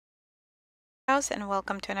And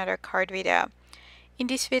welcome to another card video. In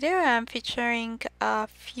this video I'm featuring a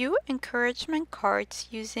few encouragement cards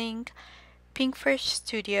using PinkFresh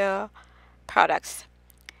Studio products.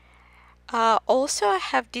 Also I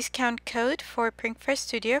have discount code for PinkFresh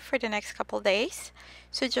Studio for the next couple days,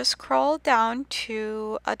 so just scroll down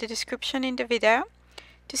to the description in the video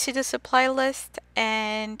to see the supply list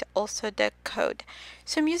and also the code.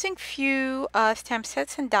 So I'm using few stamp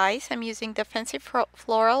sets and dies. I'm using the Fancy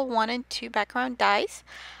Floral 1 and 2 background dies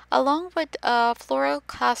along with a floral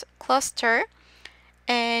cluster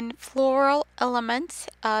and floral elements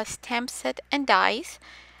stamp set and dies.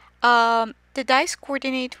 The dies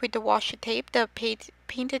coordinate with the washi tape, the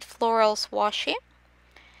painted florals washi,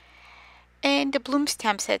 and the bloom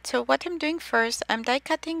stamp set. So what I'm doing first, I'm die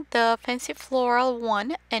cutting the Fancy Floral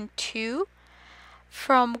 1 and 2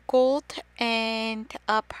 from Gold and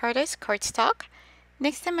Paradise cardstock.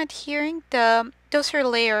 Next I'm adhering those are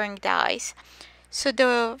layering dies. So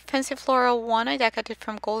the Fancy Floral 1 I die cut it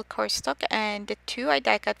from Gold cardstock, and the 2 I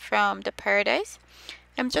die cut from the Paradise.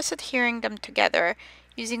 I'm just adhering them together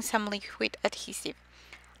using some liquid adhesive.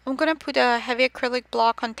 I'm gonna put a heavy acrylic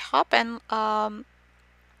block on top and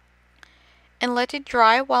let it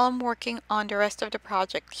dry while I'm working on the rest of the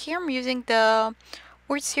project. Here I'm using the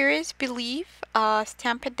Word Series Believe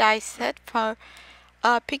Stamped Die set from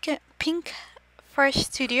PinkFresh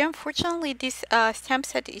Studio. Unfortunately, this stamp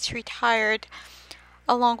set is retired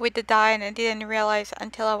along with the die, and I didn't realize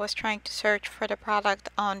until I was trying to search for the product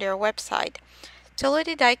on their website. So I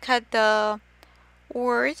already die cut the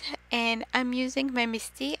word, and I'm using my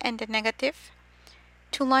MISTI and the negative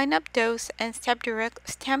to line up those and stamp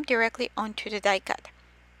directly onto the die cut.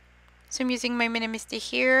 So I'm using my mini MISTI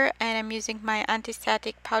here, and I'm using my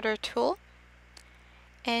anti-static powder tool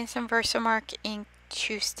and some Versamark ink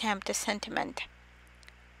to stamp the sentiment.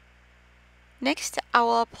 Next, I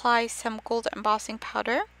will apply some gold embossing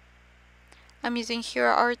powder. I'm using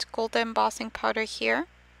Hero Arts gold embossing powder here.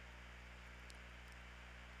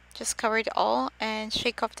 Just cover it all and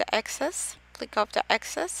shake off the excess, flick off the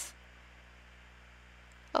excess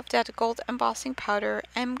of that gold embossing powder.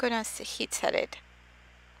 I'm gonna heat set it.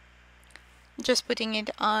 Just putting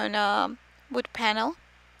it on a wood panel.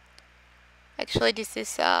 Actually, this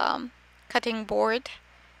is cutting board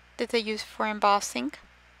that I use for embossing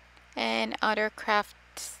and other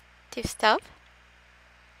crafty stuff.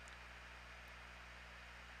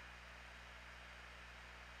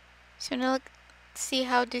 So now let's see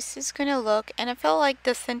how this is gonna look, and I felt like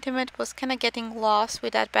the sentiment was kind of getting lost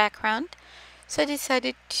with that background. So I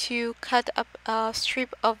decided to cut up a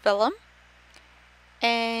strip of vellum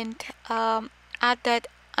and add that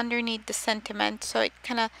underneath the sentiment, so it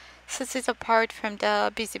kind of sets it apart from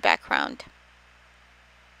the busy background.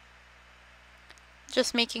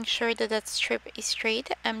 Just making sure that that strip is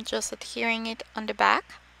straight. I'm just adhering it on the back,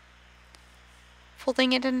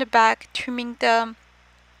 folding it in the back, trimming the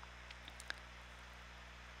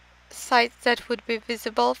sides that would be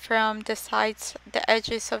visible from the sides, the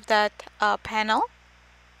edges of that panel,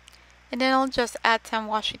 and then I'll just add some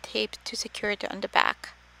washi tape to secure it on the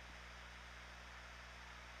back,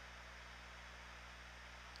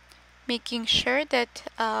 making sure that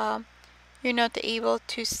you're not able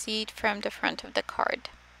to see it from the front of the card.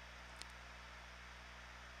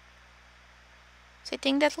 So I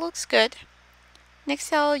think that looks good.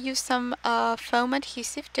 Next I'll use some foam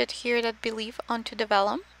adhesive to adhere that Believe onto the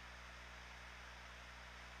vellum.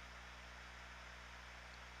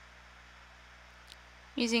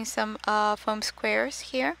 Using some foam squares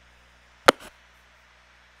here.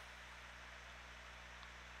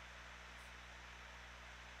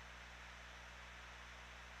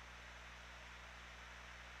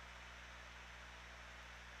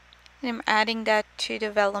 And I'm adding that to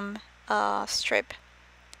the vellum strip.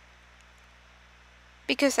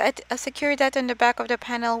 Because I secured that on the back of the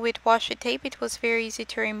panel with washi tape, it was very easy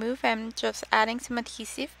to remove. I'm just adding some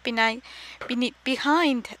adhesive behind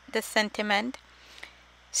the sentiment,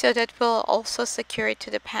 so that will also secure it to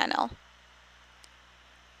the panel.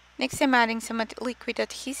 Next I'm adding some liquid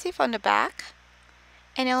adhesive on the back,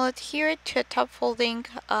 and I'll adhere it to a top folding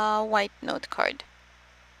white note card.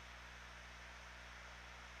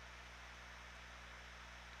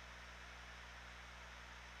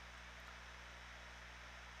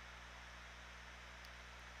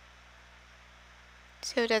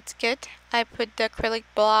 So that's good. I put the acrylic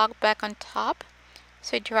block back on top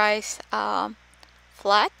so it dries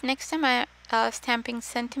flat. Next time I'm stamping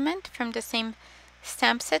sentiment from the same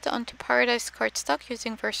stamp set onto Paradise cardstock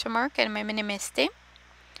using Versamark and my mini MISTI.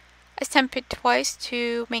 I stamp it twice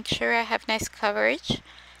to make sure I have nice coverage.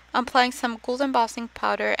 I'm applying some gold embossing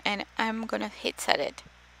powder and I'm gonna heat set it.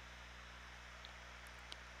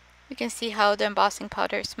 You can see how the embossing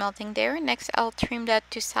powder is melting there. Next, I'll trim that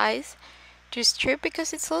to size to strip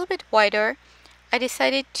because it's a little bit wider. I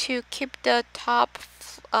decided to keep the top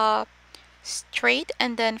straight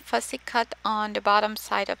and then fussy cut on the bottom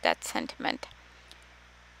side of that sentiment.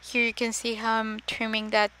 Here you can see how I'm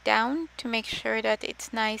trimming that down to make sure that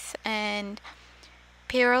it's nice and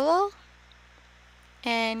parallel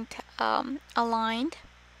and aligned.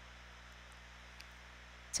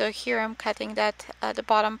 So here I'm cutting that the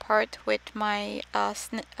bottom part with my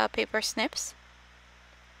paper snips.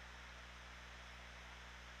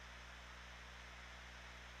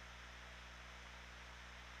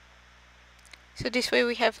 So this way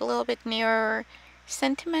we have a little bit nearer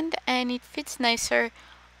sentiment and it fits nicer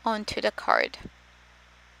onto the card.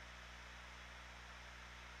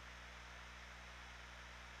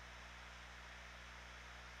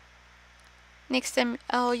 Next time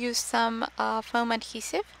I'll use some foam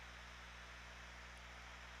adhesive.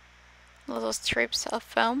 Little strips of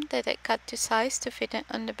foam that I cut to size to fit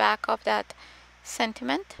on the back of that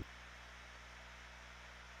sentiment.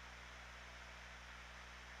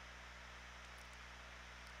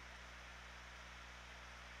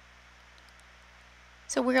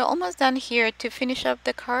 So we're almost done here. To finish up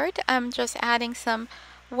the card, I'm just adding some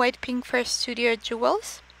white PinkFresh Studio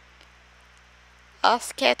jewels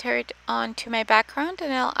scattered onto my background,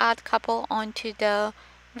 and I'll add a couple onto the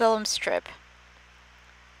vellum strip.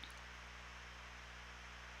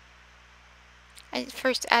 I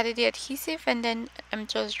first added the adhesive and then I'm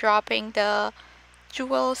just dropping the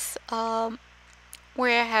jewels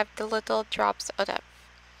where I have the little drops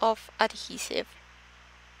of adhesive.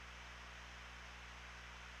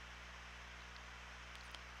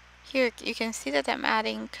 Here you can see that I'm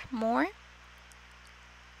adding more.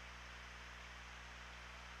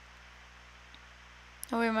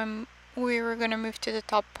 We were going to move to the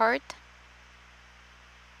top part.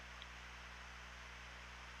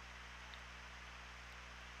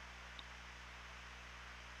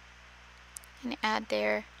 And add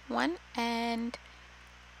there one, and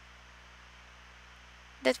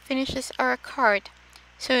that finishes our card.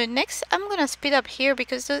 So next I'm gonna speed up here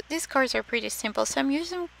because these cards are pretty simple. So I'm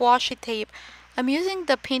using washi tape. I'm using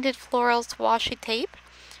the Painted Florals washi tape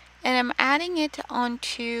and I'm adding it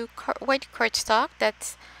onto white cardstock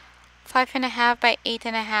that's 5.5 by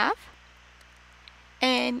 8.5.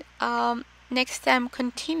 And next I'm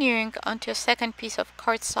continuing onto a second piece of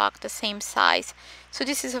cardstock the same size. So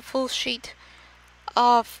this is a full sheet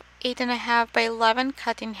of 8.5 by 11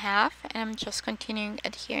 cut in half, and I'm just continuing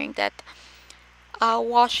adhering that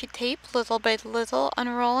washi tape little by little,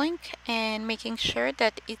 unrolling and making sure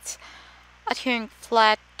that it's adhering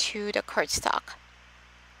flat to the cardstock.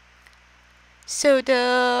 So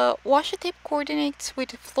the washi tape coordinates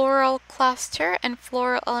with floral cluster and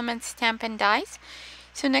floral element stamp and dies.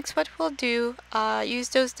 So next what we'll do, use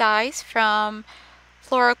those dies from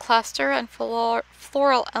floral cluster and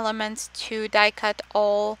floral elements to die cut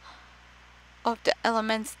all of the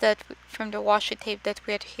elements that from the washi tape that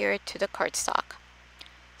we adhere to the cardstock.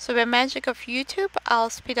 So by magic of YouTube, I'll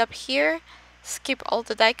speed up here, skip all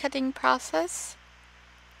the die cutting process.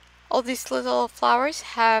 All these little flowers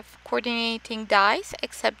have coordinating dies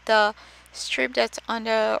except the strip that's on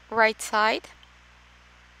the right side.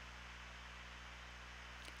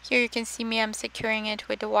 Here you can see me, I'm securing it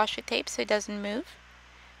with the washi tape so it doesn't move.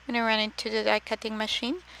 I'm going to run it to the die cutting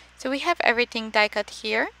machine. So we have everything die cut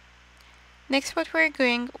here. Next what we're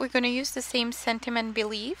going to use the same sentiment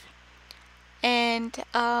believe. And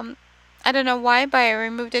I don't know why, but I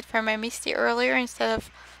removed it from my MISTI earlier instead of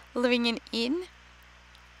leaving it in.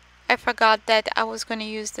 I forgot that I was going to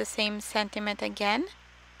use the same sentiment again.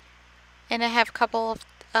 And I have a couple of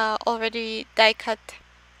already die cut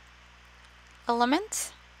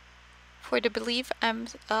elements. For the believe, I'm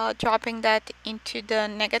dropping that into the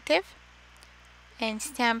negative and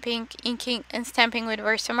stamping, inking and stamping with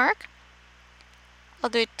Versamark. I'll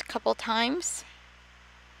do it a couple times.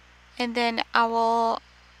 And then I will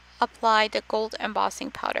apply the gold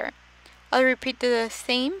embossing powder. I'll repeat the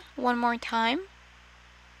same one more time.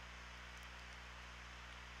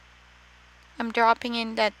 I'm dropping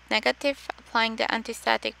in that negative, applying the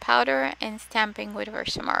anti-static powder and stamping with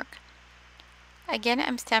Versamark. Again,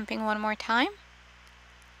 I'm stamping one more time.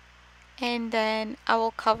 And then I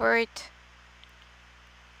will cover it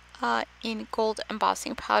in gold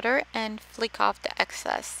embossing powder and flick off the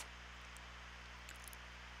excess.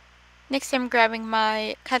 Next I'm grabbing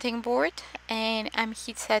my cutting board and I'm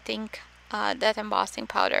heat setting that embossing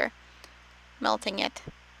powder, melting it.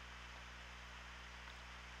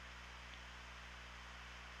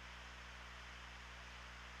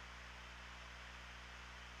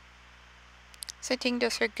 So I think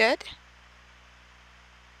those are good.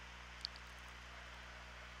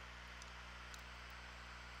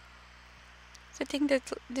 So I think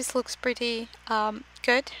that this looks pretty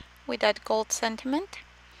good with that gold sentiment.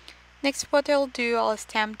 Next, what I'll do, I'll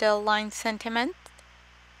stamp the line sentiment,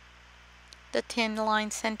 the thin line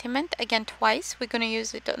sentiment, again twice. We're going to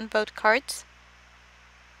use it on both cards.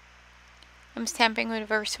 I'm stamping with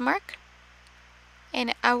Versamark,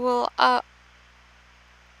 and I will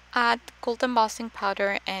add gold embossing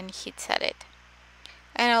powder and heat set it.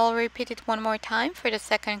 And I'll repeat it one more time for the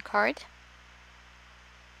second card.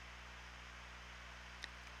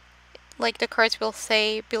 Like the cards will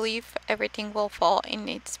say, believe everything will fall in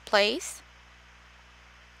its place.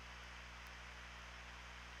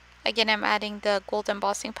 Again, I'm adding the gold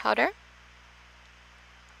embossing powder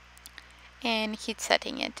and heat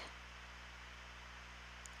setting it.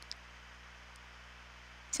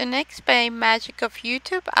 So next, by magic of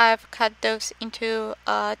YouTube, I've cut those into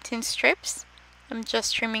thin strips. I'm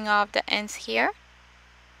just trimming off the ends here.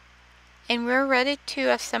 And we're ready to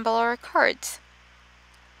assemble our cards.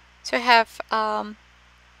 So I have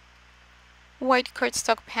white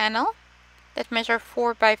cardstock panel that measure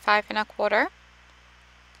 4 by 5.25.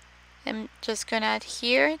 I'm just gonna add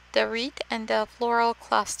here the wreath and the floral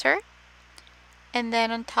cluster, and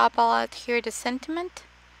then on top I'll add here the sentiment,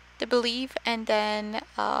 the believe, and then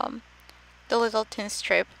the little thin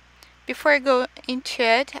strip. Before I go into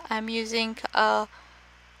it, I'm using a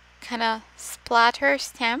kind of splatter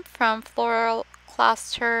stamp from Floral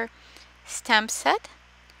Cluster stamp set,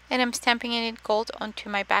 and I'm stamping it in gold onto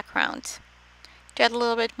my background to add a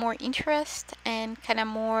little bit more interest and kind of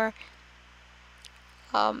more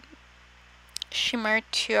shimmer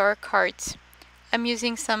to our cards. I'm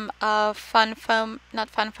using some fun foam, not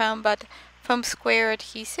fun foam, but foam square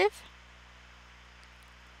adhesive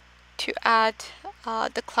to add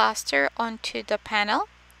the cluster onto the panel.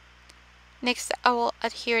 Next, I will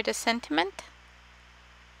adhere the sentiment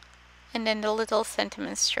and then the little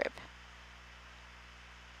sentiment strip.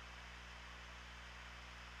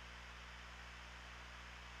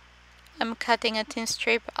 I'm cutting a thin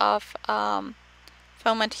strip of foam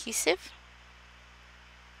adhesive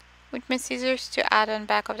with my scissors to add on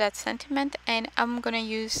back of that sentiment, and I'm gonna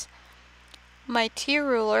use my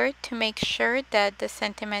T-ruler to make sure that the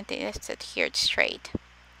sentiment is adhered straight.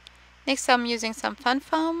 Next, I'm using some fun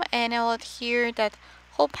foam, and I'll adhere that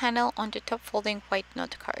whole panel on the top folding white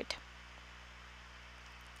note card.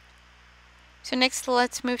 So next,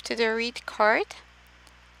 let's move to the wreath card,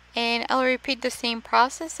 and I'll repeat the same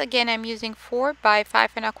process. Again, I'm using 4 by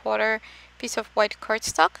 5.25 piece of white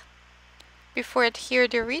cardstock. Before I adhere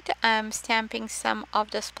the wreath, I'm stamping some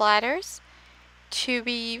of the splatters to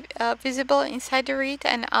be visible inside the wreath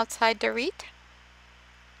and outside the wreath.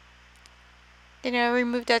 Then I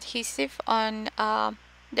remove the adhesive on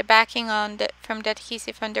the backing from the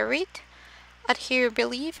adhesive on the wreath, adhere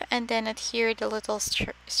believe, and then adhere the little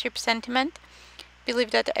strip sentiment.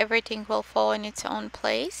 Believe that everything will fall in its own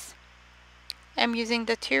place. I'm using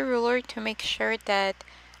the T-ruler to make sure that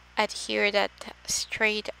I adhere that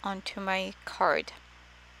straight onto my card.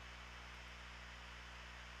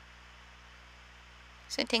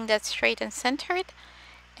 So I think that's straight and centered,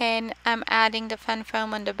 and I'm adding the fun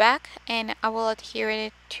foam on the back, and I will adhere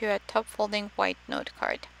it to a top folding white note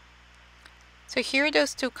card. So here are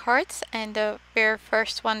those two cards and the very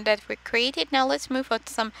first one that we created. Now let's move on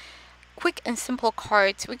to some quick and simple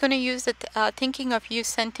cards. We're going to use the Thinking of You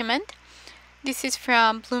sentiment. This is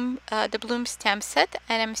from the Bloom stamp set,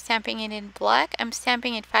 and I'm stamping it in black. I'm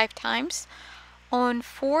stamping it 5 times on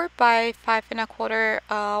 4 by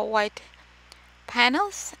 5.25 white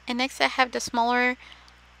panels. And next I have the smaller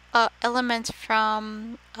elements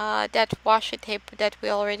from that washi tape that we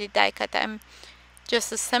already die cut. I'm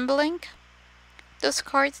just assembling those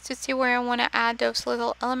cards to see where I want to add those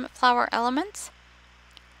little flower elements,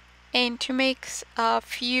 and to make a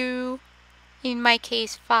few, in my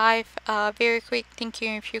case 5 very quick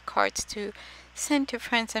thinking of you cards to send to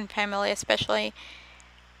friends and family, especially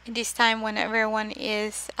in this time when everyone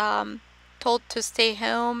is told to stay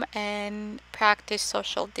home and practice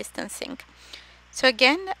social distancing. So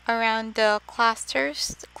again, around the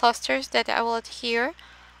clusters that I will adhere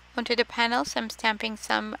onto the panels, I'm stamping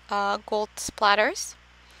some gold splatters.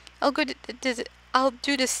 I'll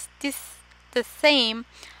do the same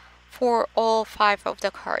for all 5 of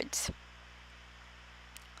the cards.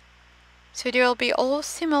 So they will be all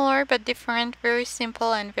similar but different, very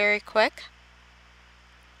simple and very quick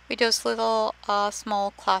with those little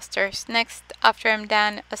small clusters. Next, after I'm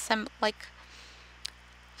done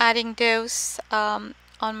adding those on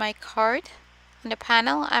my card, On the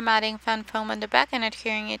panel, I'm adding fan foam on the back and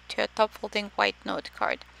adhering it to a top folding white note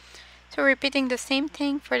card. So repeating the same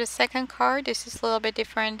thing for the second card. This is a little bit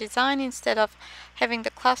different design. Instead of having the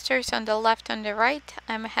clusters on the left and the right,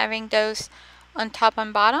 I'm having those on top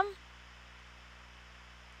and bottom.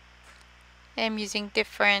 I'm using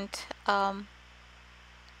different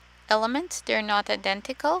elements. They're not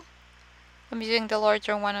identical. I'm using the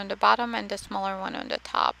larger one on the bottom and the smaller one on the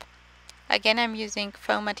top. Again, I'm using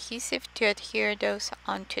foam adhesive to adhere those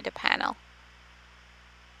onto the panel.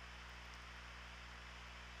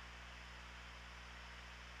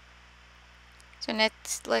 So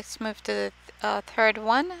next, let's move to the third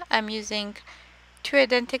one. I'm using two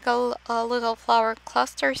identical little flower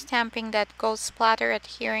cluster stamping that gold splatter,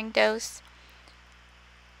 adhering those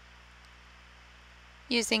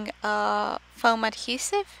using foam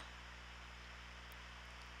adhesive.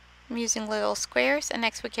 I'm using little squares, and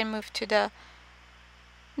next we can move to the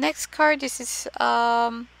next card. This is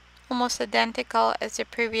almost identical as the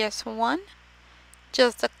previous one,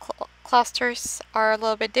 just the clusters are a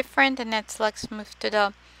little bit different. And next, let's move to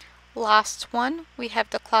the last one. We have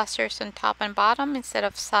the clusters on top and bottom instead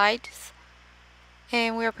of sides,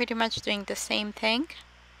 and we're pretty much doing the same thing.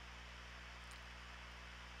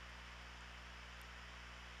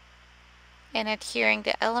 And adhering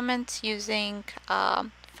the elements using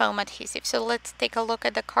foam adhesive. So let's take a look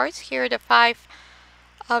at the cards. Here are the 5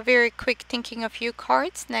 very quick thinking of you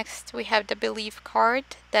cards. Next we have the Believe card,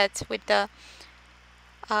 that's with the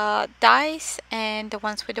dice, and the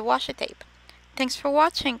ones with the washi tape. Thanks for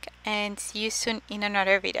watching, and see you soon in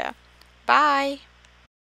another video. Bye!